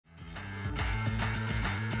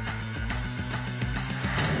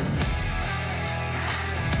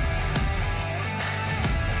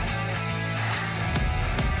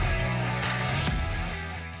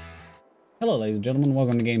Hello ladies and gentlemen,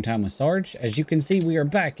 welcome to Game Time with Sarge. As you can see, we are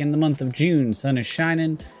back in the month of June. Sun is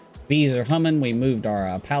shining, bees are humming. We moved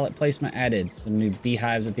our pallet placement, added some new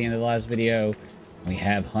beehives at the end of the last video. We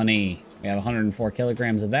have honey. We have 104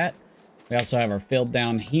 kilograms of that. We also have our field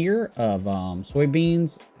down here of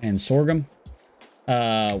soybeans and sorghum.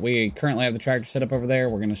 We currently have the tractor set up over there.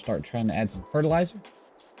 We're going to start trying to add some fertilizer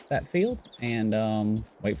to that field and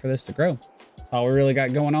wait for this to grow. That's all we really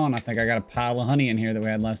got going on. I think I got a pile of honey in here that we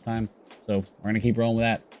had last time. So we're going to keep rolling with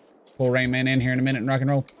that. Pull Rainman in here in a minute and rock and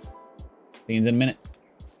roll. See you in a minute.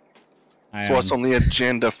 So what's on the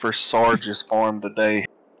agenda for Sarge's farm today?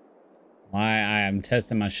 I am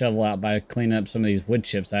testing my shovel out by cleaning up some of these wood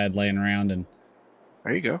chips I had laying around, and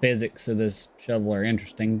there you go. Physics of this shovel are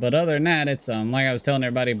interesting, but other than that, it's like I was telling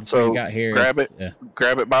everybody before we got here.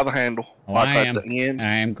 Grab it by the handle. Oh, I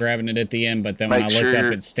am grabbing it at the end, but then when I look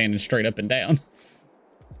up, it's standing straight up and down.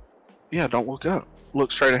 Yeah, don't look up.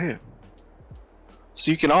 Look straight ahead. So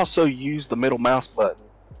you can also use the middle mouse button,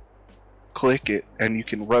 click it, and you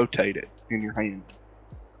can rotate it in your hand.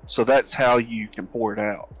 So that's how you can pour it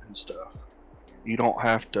out and stuff. You don't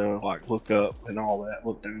have to like look up and all that,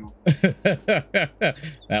 look down.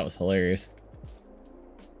 That was hilarious.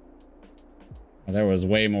 There was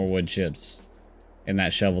way more wood chips in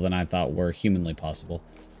that shovel than I thought were humanly possible.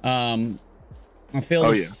 My field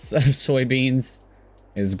of soybeans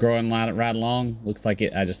is growing right along. Looks like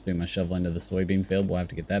it. I just threw my shovel into the soybean field. We'll have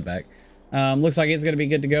to get that back. Looks like it's going to be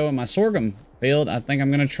good to go in my sorghum field. I think I'm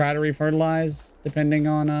going to try to refertilize depending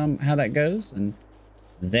on how that goes. And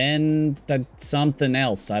then something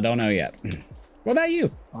else. I don't know yet. What about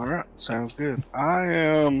you? All right. Sounds good. I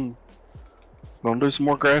am going to do some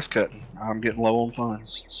more grass cutting. I'm getting low on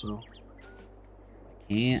funds. So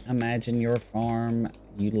I can't imagine your farm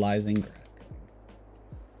utilizing grass.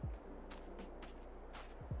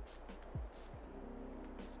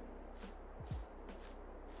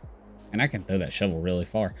 And I can throw that shovel really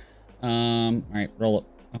far. All right, roll it.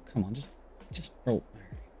 Oh, come on, just roll.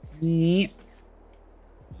 Eat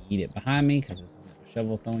it behind me because this is a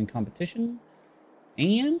shovel throwing competition.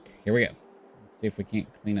 And here we go. Let's see if we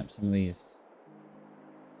can't clean up some of these.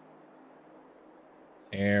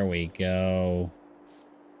 There we go.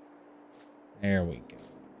 There we go.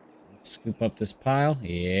 Let's scoop up this pile.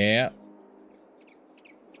 Yeah.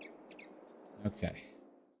 Okay.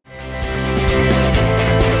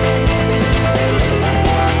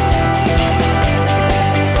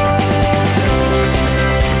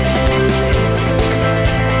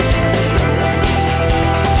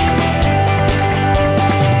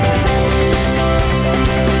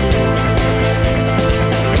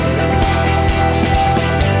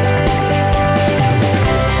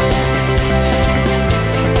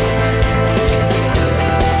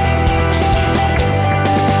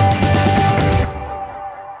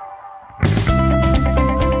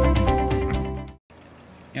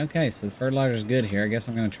 Okay, so the fertilizer's good here. I guess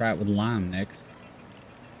I'm going to try it with lime next.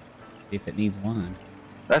 See if it needs lime.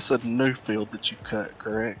 That's a new field that you cut,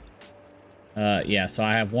 correct? Yeah, so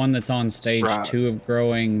I have one that's on stage 2 of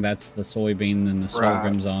growing. That's the soybean, and the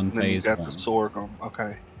sorghum's on phase 1. You got the sorghum,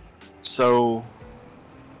 okay. So,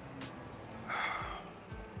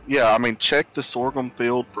 yeah, I mean, check the sorghum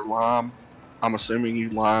field for lime. I'm assuming you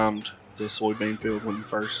limed the soybean field when you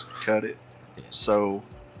first cut it. Yeah. So,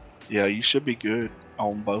 yeah, you should be good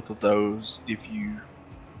on both of those if you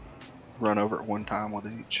run over at one time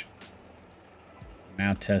with each.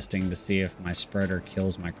 Now testing to see if my spreader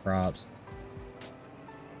kills my crops.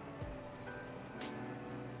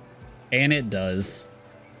 And it does.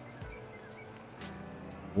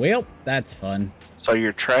 Well, that's fun. So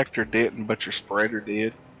your tractor didn't, but your spreader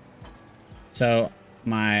did? So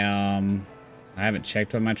my I haven't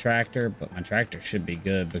checked with my tractor, but my tractor should be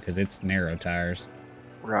good because it's narrow tires.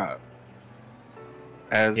 Right.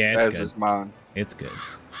 As is mine. It's good.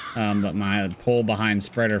 But my pull behind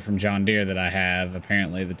spreader from John Deere that I have,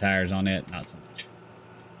 apparently the tires on it, not so much.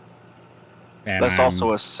 And that's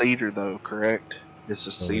also a seeder though, correct? It's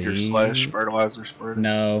a seeder / fertilizer spreader.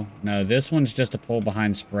 No, this one's just a pull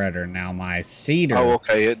behind spreader. Now my seeder. Oh,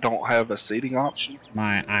 okay. It don't have a seeding option.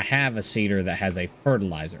 I have a seeder that has a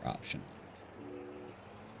fertilizer option.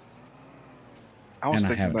 I was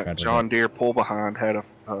thinking that John Deere pull behind had a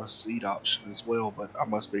seed option as well, but I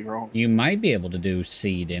must be wrong. You might be able to do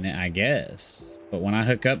seed in it, I guess. But when I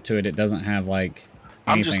hook up to it, it doesn't have like.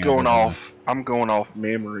 I'm just going off. I'm going off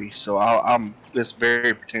memory, so I'm. It's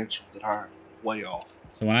very potential that I'm way off.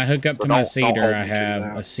 So when I hook up to my seeder, I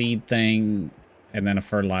have a seed thing, and then a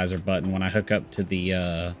fertilizer button. When I hook up to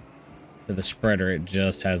the to the spreader, it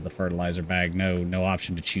just has the fertilizer bag. No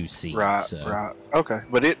option to choose seeds. Right, so. right. Okay,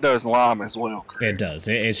 but it does lime as well, correct? It does.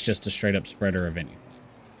 It's just a straight up spreader of anything.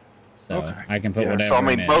 So okay. I can put whatever. So I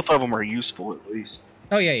mean, in both of them are useful at least.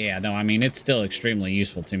 Oh yeah. No, I mean it's still extremely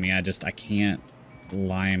useful to me. I can't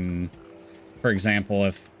lime. For example,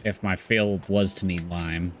 if my field was to need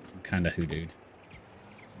lime, I'm kind of hoodooed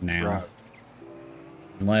now. Right.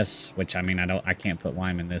 Unless, which I mean, I can't put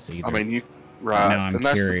lime in this either. I mean, you right. Now I'm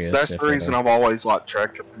curious. That's the reason I've always liked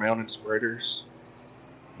tractor mounted spreaders.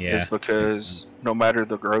 Yeah. Is because no matter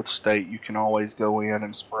the growth state, you can always go in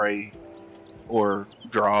and spray, or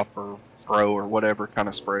drop, or throw, or whatever kind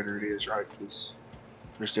of spreader it is, right? Because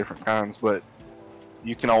there's different kinds, but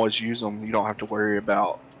you can always use them. You don't have to worry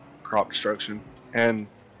about crop destruction. And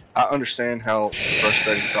I understand how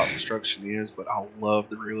frustrating crop destruction is, but I love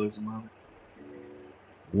the realism of it.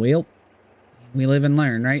 Well, we live and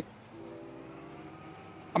learn, right?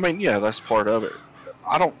 I mean, yeah, that's part of it.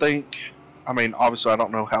 I mean, obviously I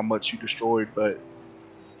don't know how much you destroyed, but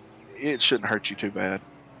it shouldn't hurt you too bad.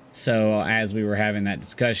 So as we were having that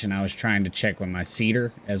discussion, I was trying to check with my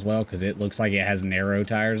seeder as well, because it looks like it has narrow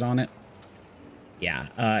tires on it. Yeah,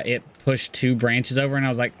 it pushed 2 branches over, and I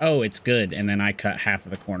was like, oh, it's good. And then I cut half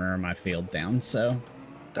of the corner of my field down, so...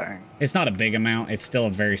 Dang. It's not a big amount. It's still a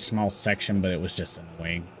very small section, but it was just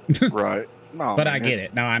annoying. Right. No, but I get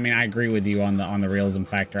it. No, I mean, I agree with you on the realism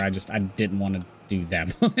factor. I didn't want to do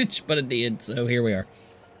that much, but it did, so here we are.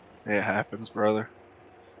 It happens, brother.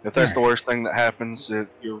 If that's the worst thing that happens,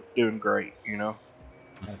 you're doing great, you know?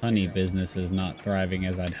 The honey business is not thriving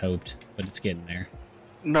as I'd hoped, but it's getting there.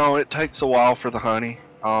 No, it takes a while for the honey.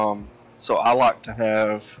 So I like to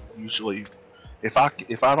have, usually, if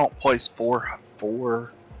I don't place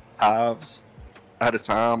four hives at a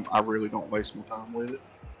time, I really don't waste my time with it.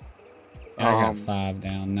 Yeah, I got 5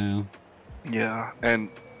 down now. Yeah, and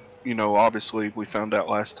you know, obviously we found out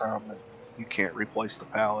last time that you can't replace the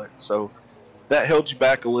pallet, so that held you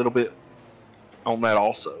back a little bit on that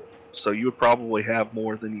also. So you would probably have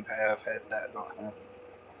more than you have had that not happen.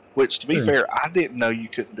 Which, to be fair, I didn't know you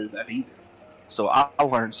couldn't do that either. So I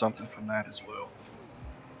learned something from that as well.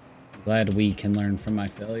 Glad we can learn from my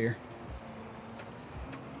failure.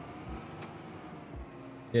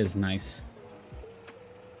 It is nice.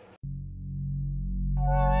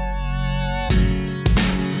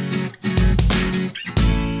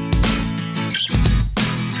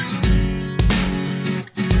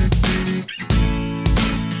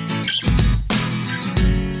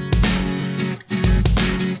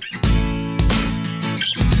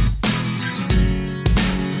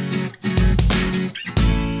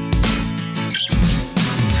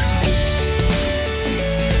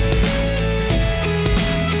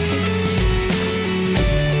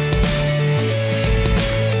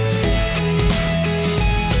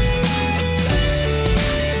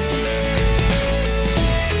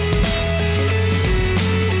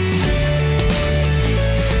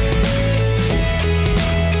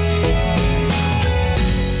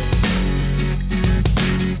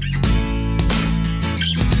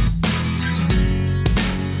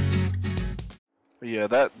 Yeah,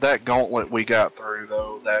 that gauntlet we got through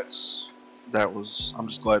though, I'm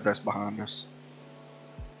just glad that's behind us.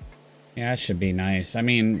 Yeah, that should be nice. I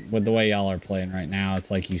mean, with the way y'all are playing right now, it's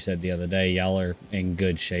like you said the other day, y'all are in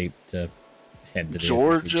good shape to head to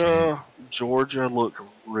the Georgia looked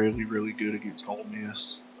really, really good against Ole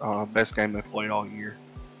Miss. Best game they played all year.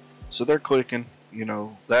 So they're clicking. You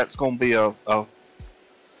know, that's going to be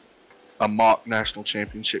a mock national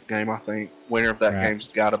championship game, I think. Winner of that game's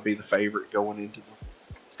got to be the favorite going into the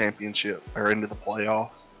championship or into the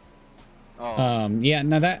playoffs. Yeah,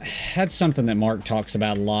 now that's something that Mark talks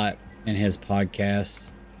about a lot in his podcast,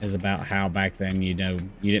 is about how back then, you know,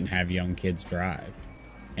 you didn't have young kids drive.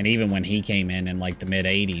 And even when he came in like the mid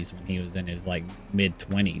 80s, when he was in his like mid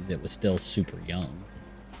 20s, it was still super young.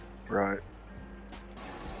 Right.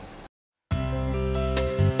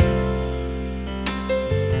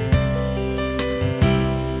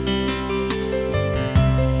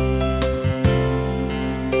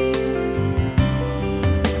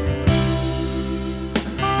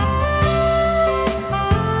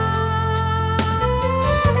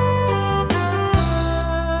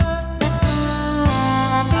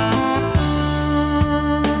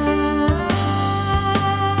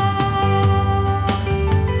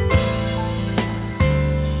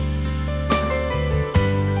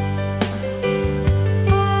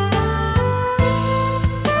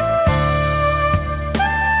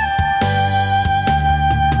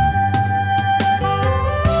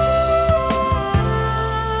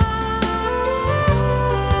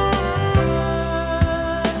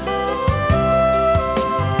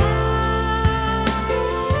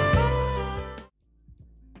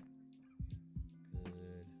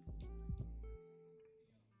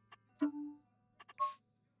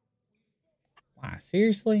 Why?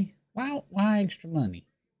 Seriously? Why extra money?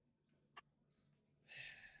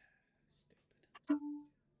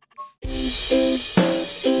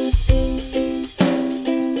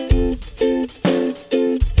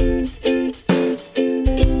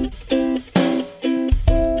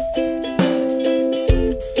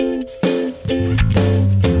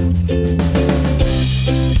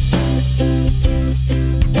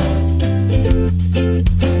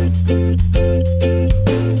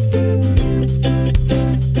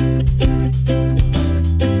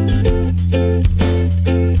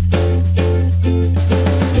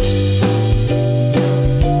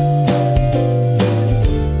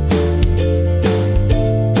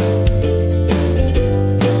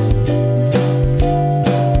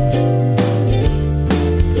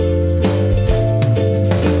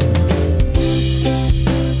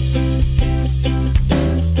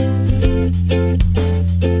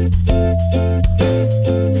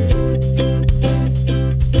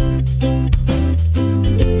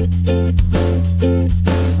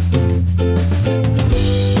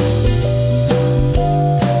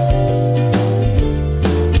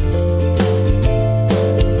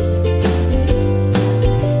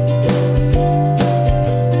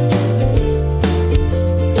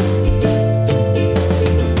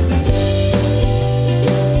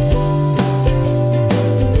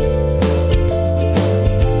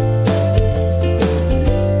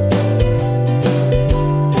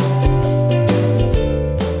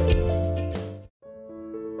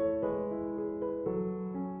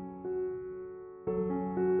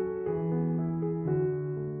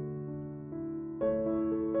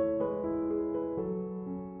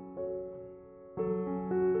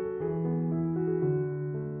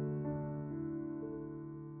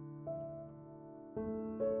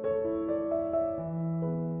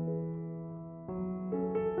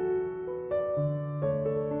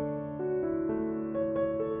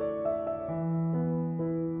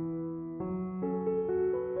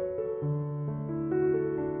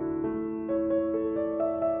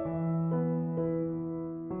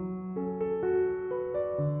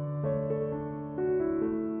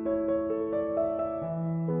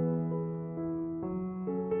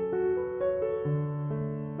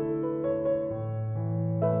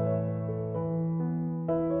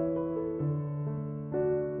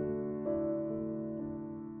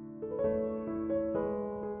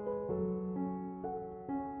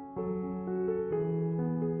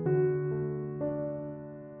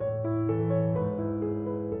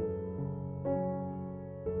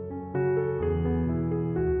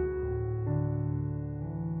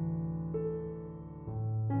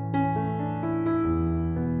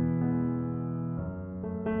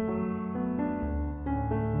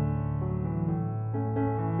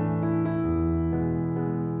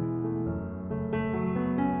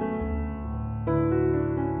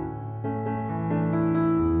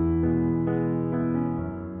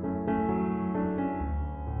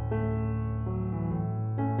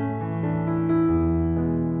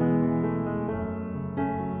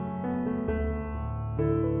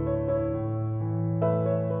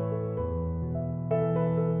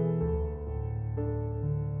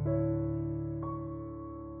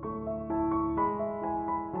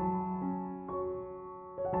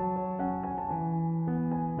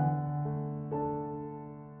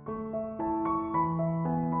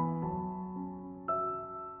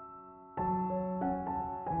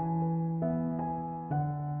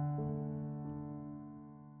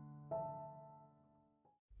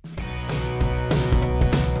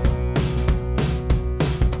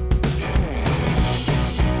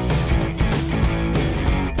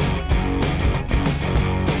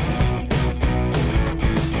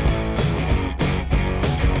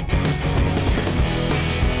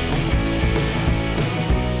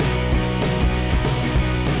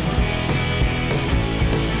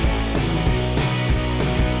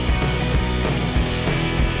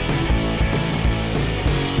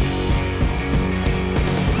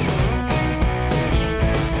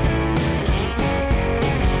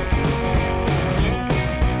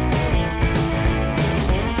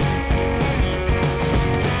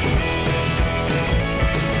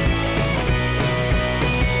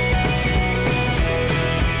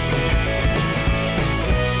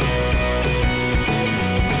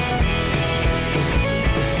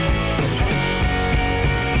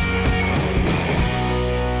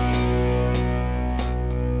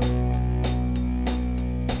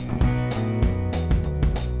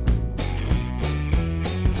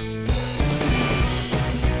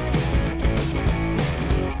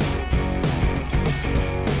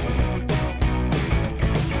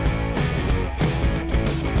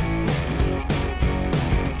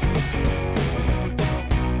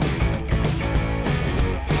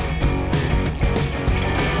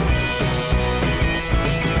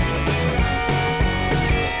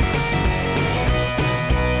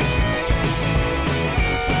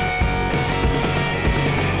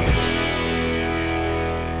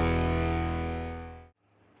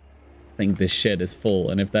 think this shed is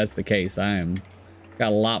full. And if that's the case, got a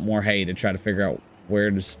lot more hay to try to figure out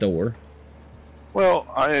where to store. Well,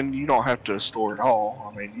 and you don't have to store it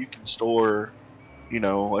all. I mean, you can store, you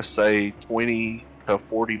know, let's say 20 to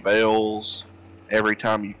 40 bales every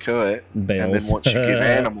time you cut. Bales. And then once you get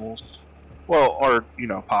animals, well, or, you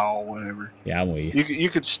know, pile, whatever. Yeah, I'm with you. You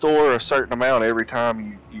could store a certain amount every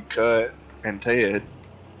time you cut and ted,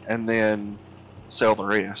 and then sell the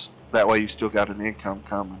rest. That way you still got an income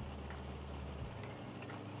coming.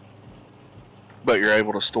 But you're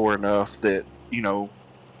able to store enough that, you know,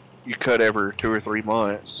 you cut every 2 or 3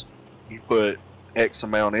 months, you put X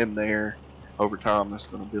amount in there, over time that's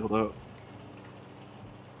going to build up.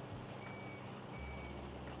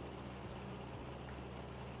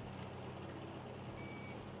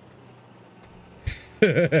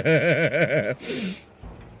 This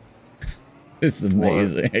is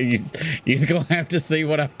amazing. You're gonna have to see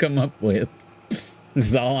what I've come up with.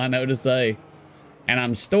 That's all I know to say. And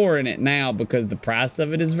I'm storing it now because the price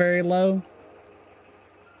of it is very low.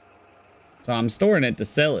 So I'm storing it to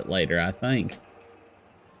sell it later, I think.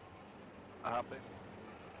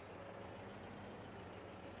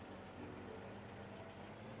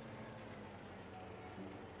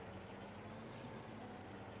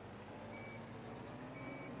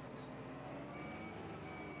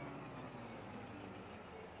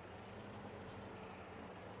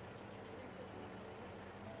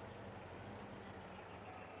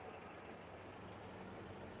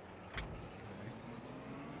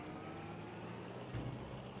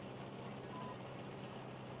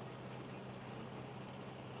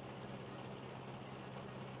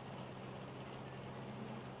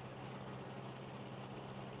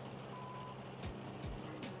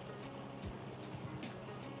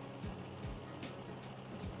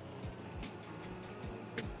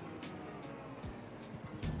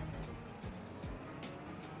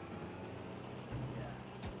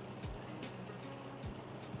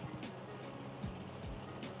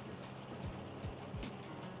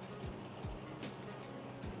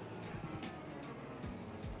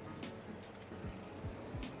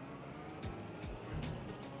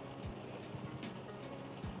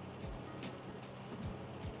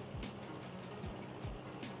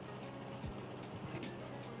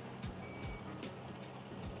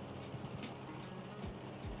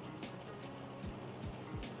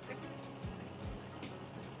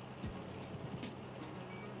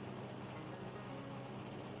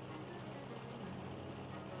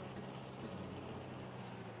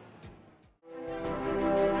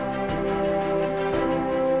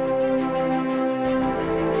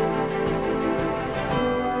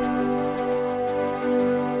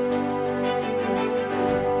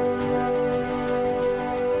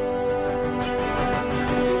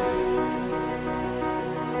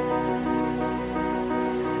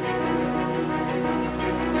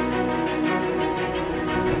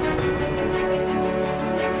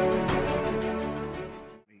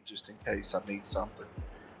 Case I need something.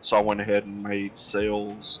 So I went ahead and made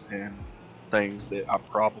sales and things that I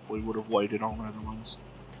probably would have waited on otherwise.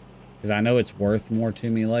 Because I know it's worth more to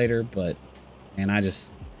me later, but man, I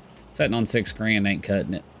just sitting on $6 grand ain't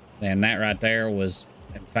cutting it. And that right there was,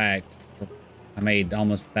 in fact, I made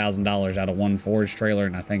almost $1,000 out of one forage trailer,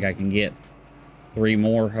 and I think I can get 3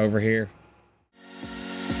 more over here.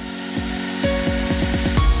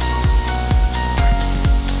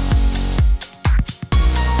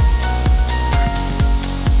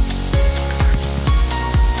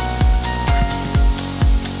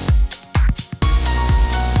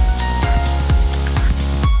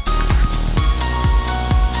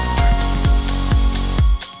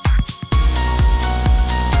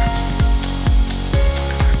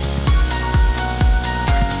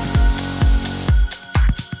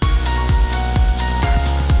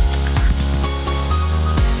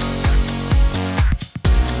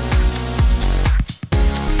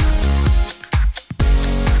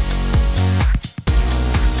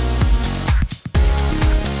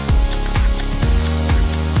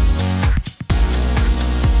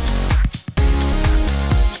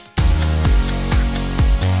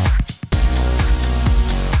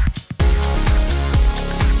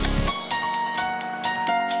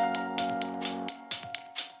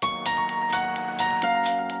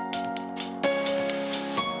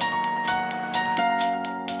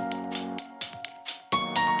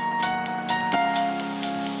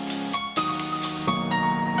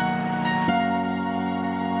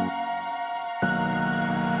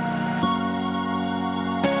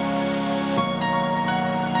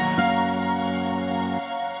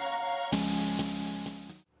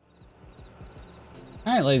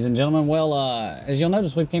 All right, ladies and gentlemen. Well, as you'll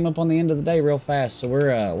notice, we've came up on the end of the day real fast, so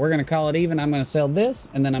we're gonna call it even. I'm gonna sell this,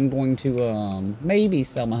 and then I'm going to maybe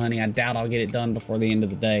sell my honey. I doubt I'll get it done before the end of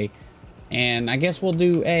the day. And I guess we'll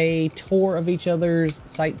do a tour of each other's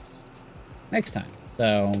sites next time.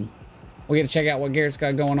 So we'll get to check out what Garrett's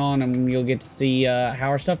got going on, and you'll get to see how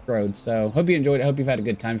our stuff grows. So hope you enjoyed it. Hope you've had a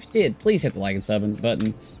good time. If you did, please hit the like and sub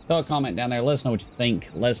button. Throw a comment down there. Let us know what you think.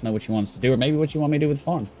 Let us know what you want us to do, or maybe what you want me to do with the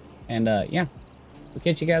farm. And yeah. We'll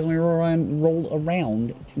catch you guys when we roll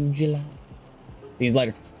around to July. See you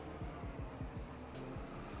later.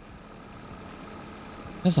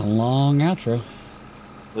 That's a long outro.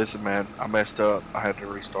 Listen, man, I messed up. I had to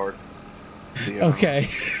restart. Okay.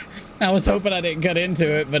 I was hoping I didn't cut into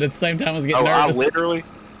it, but at the same time I was getting nervous.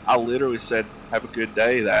 I literally said, "Have a good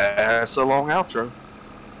day." That's a long outro.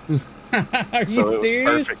 Are so you it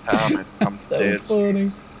serious? was perfect timing. I'm so dead funny.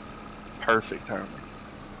 serious. Perfect timing.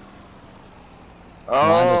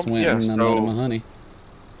 Well, I just went and unloaded my so, honey.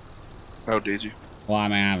 Oh, did you? Well, I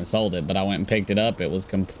mean, I haven't sold it, but I went and picked it up. It was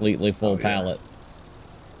completely full pallet.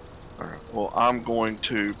 All right. Well, I'm going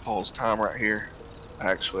to pause time right here.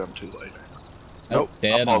 Actually, I'm too late. Nope,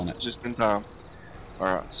 dead I paused on it. just in time. All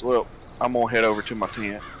right. So, well, I'm gonna head over to my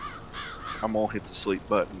tent. I'm gonna hit the sleep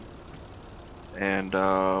button, and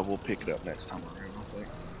we'll pick it up next time around.